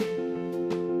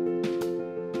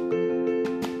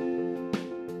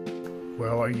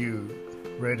Well, are you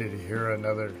ready to hear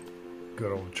another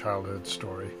good old childhood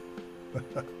story?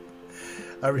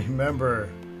 I remember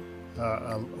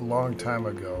a long time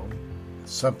ago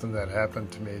something that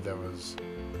happened to me that was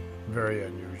very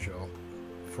unusual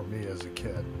for me as a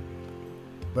kid.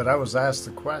 But I was asked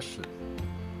the question,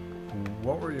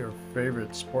 what were your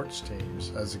favorite sports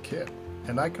teams as a kid?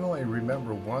 And I can only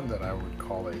remember one that I would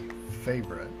call a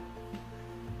favorite.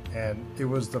 And it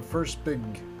was the first big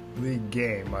league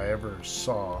game I ever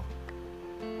saw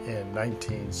in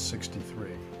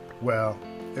 1963. Well,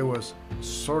 it was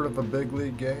sort of a big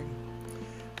league game.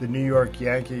 The New York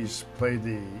Yankees played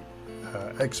the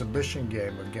exhibition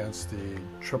game against the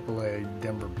AAA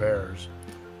Denver Bears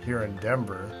here in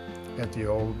Denver at the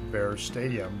old Bears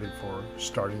Stadium before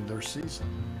starting their season.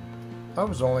 I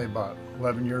was only about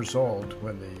 11 years old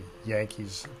when the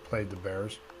Yankees played the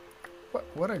Bears.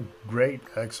 What a great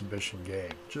exhibition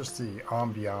game. Just the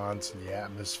ambiance and the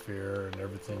atmosphere and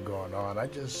everything going on. I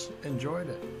just enjoyed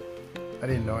it. I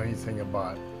didn't know anything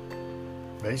about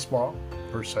baseball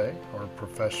per se or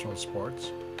professional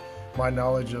sports. My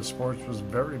knowledge of sports was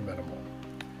very minimal.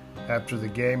 After the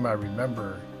game, I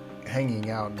remember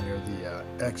hanging out near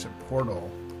the exit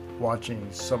portal watching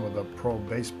some of the pro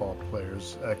baseball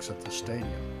players exit the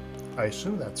stadium. I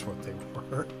assume that's what they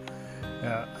were.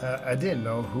 I didn't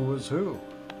know who was who.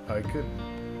 I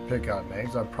couldn't pick out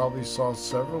names. I probably saw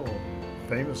several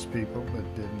famous people,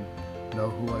 but didn't know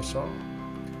who I saw.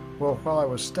 Well, while I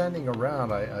was standing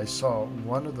around, I saw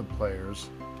one of the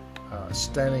players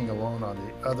standing alone on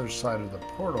the other side of the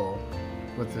portal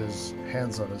with his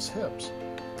hands on his hips.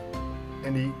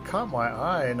 And he caught my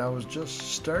eye, and I was just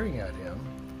staring at him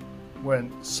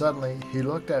when suddenly he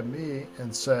looked at me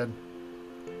and said,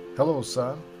 "Hello,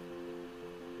 son."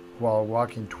 While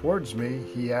walking towards me,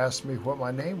 he asked me what my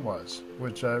name was,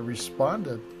 which I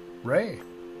responded, "Ray."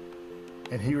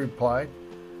 And he replied,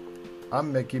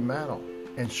 "I'm Mickey Mantle,"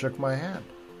 and shook my hand.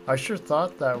 I sure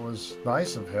thought that was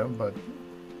nice of him, but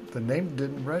the name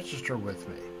didn't register with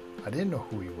me. I didn't know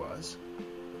who he was.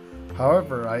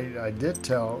 However, I did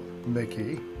tell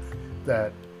Mickey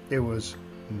that it was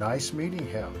nice meeting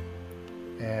him.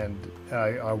 And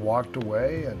I walked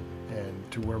away and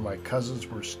to where my cousins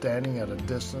were standing at a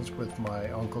distance with my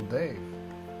Uncle Dave.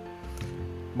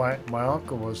 My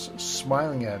uncle was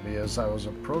smiling at me as I was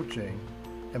approaching,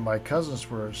 and my cousins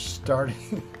were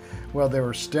they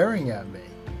were staring at me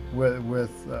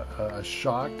with a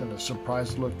shocked and a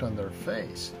surprised look on their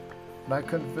face. And I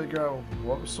couldn't figure out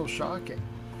what was so shocking.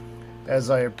 As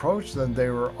I approached them, they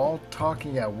were all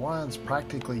talking at once,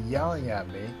 practically yelling at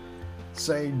me,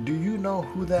 saying, "Do you know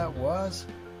who that was?"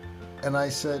 And I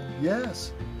said,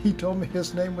 "Yes, he told me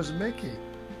his name was Mickey."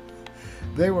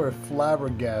 They were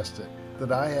flabbergasted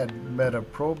that I had met a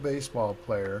pro baseball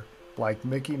player like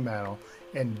Mickey Mantle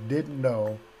and didn't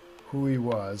know who he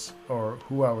was or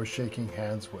who I was shaking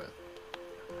hands with.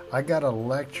 I got a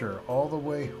lecture all the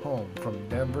way home from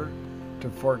Denver to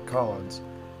Fort Collins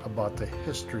about the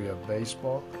history of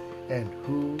baseball and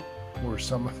who were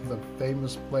some of the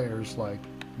famous players like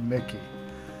Mickey.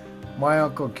 My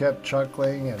uncle kept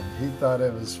chuckling, and he thought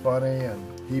it was funny, and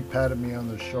he patted me on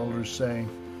the shoulder saying,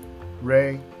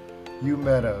 "Ray, you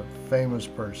met a famous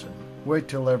person. Wait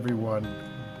till everyone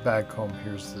back home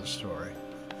hears this story."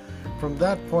 From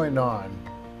that point on,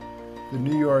 the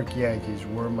New York Yankees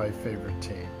were my favorite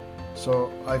team.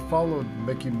 So I followed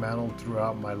Mickey Mantle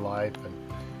throughout my life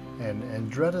and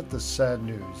dreaded the sad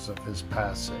news of his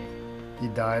passing. He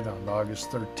died on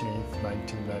August 13th,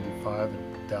 1995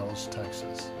 in Dallas,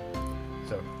 Texas.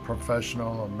 He's a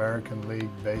professional American League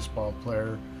baseball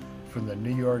player from the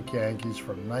New York Yankees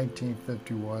from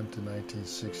 1951 to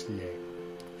 1968.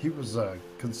 He was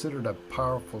considered a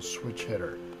powerful switch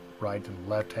hitter, right and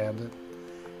left-handed,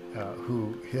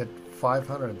 who hit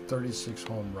 536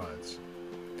 home runs.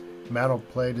 Mantle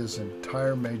played his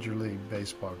entire Major League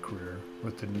Baseball career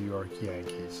with the New York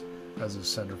Yankees as a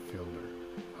center fielder,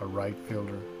 a right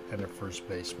fielder, and a first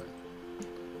baseman.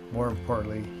 More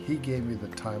importantly, he gave me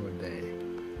the time of day.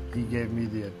 He gave me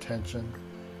the attention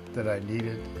that I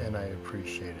needed, and I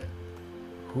appreciated.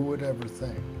 Who would ever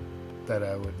think that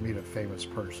I would meet a famous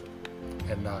person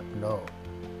and not know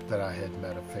that I had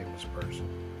met a famous person?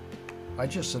 I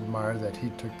just admire that he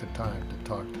took the time to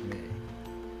talk to me,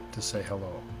 to say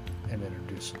hello, and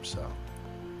introduce himself.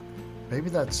 Maybe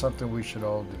that's something we should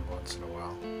all do once in a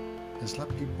while, is let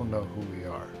people know who we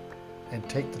are and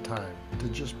take the time to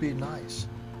just be nice.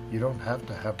 You don't have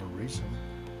to have a reason,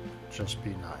 just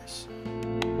be nice.